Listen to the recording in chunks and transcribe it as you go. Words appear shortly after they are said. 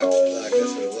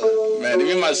man.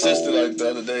 Even my sister, like the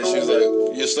other day, she was like,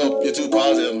 "You're too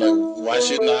positive." I'm like, "Why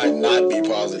shouldn't I not be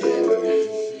positive?" Like,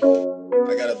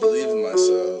 I gotta believe in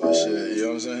myself. That shit, you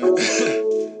know what I'm saying?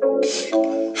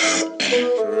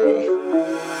 For real.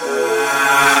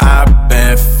 I've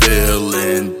been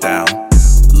feeling down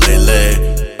lately.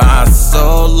 My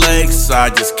soul aches, I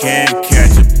just can't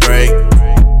catch a break.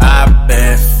 I've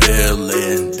been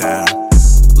feeling down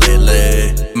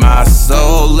lately. My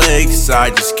soul aches, I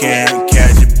just can't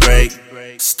catch a break.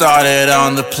 Started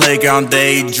on the playground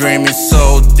daydreaming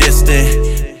so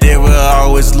distant. They were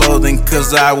always loathing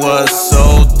cause I was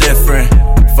so different.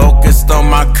 Focused on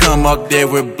my come up, they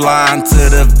were blind to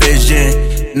the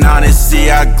vision. Now they see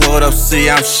I glowed up, see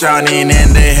I'm shining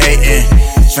and they hating.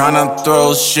 Tryna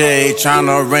throw shade,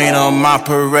 tryna rain on my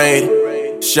parade.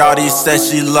 Shawty said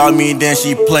she love me, then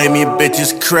she play me,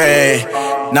 bitches cray.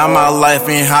 Now my life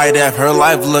ain't high def, her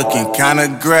life looking kinda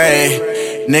gray.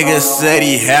 Nigga said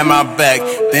he had my back,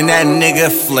 then that nigga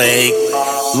flake.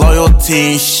 Loyalty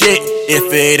ain't shit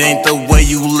if it ain't the way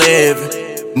you live.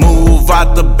 Move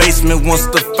out the basement once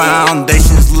the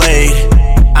foundation's laid.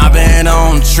 I've been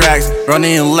on tracks,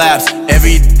 running laps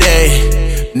every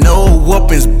day. No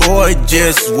whoopings, boy,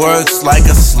 just works like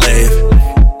a slave.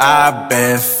 I've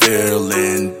been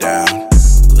feeling down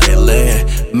lately.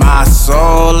 My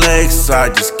soul aches, I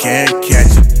just can't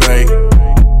catch a break.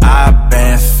 I've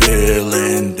been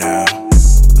feeling down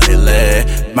lately.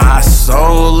 My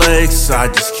soul aches, I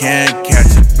just can't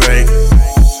catch a break.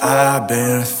 I've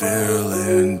been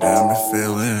feeling down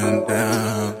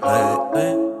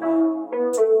lately.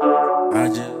 I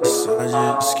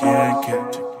just can't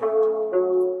catch it.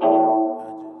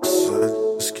 I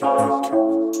just can't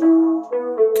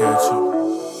catch it.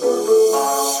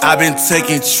 I've been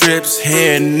taking trips,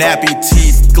 hair nappy,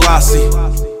 teeth glossy.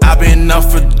 I've been up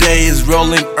for days,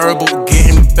 rolling herbal,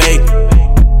 getting baked.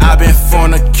 I've been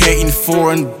fornicating,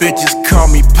 foreign bitches call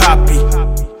me Poppy.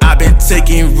 I've been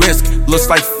taking risks, looks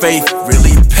like faith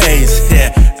really pays.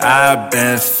 Yeah, I've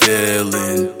been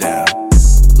feeling down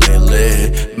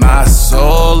lately. My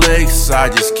soul aches, I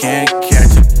just can't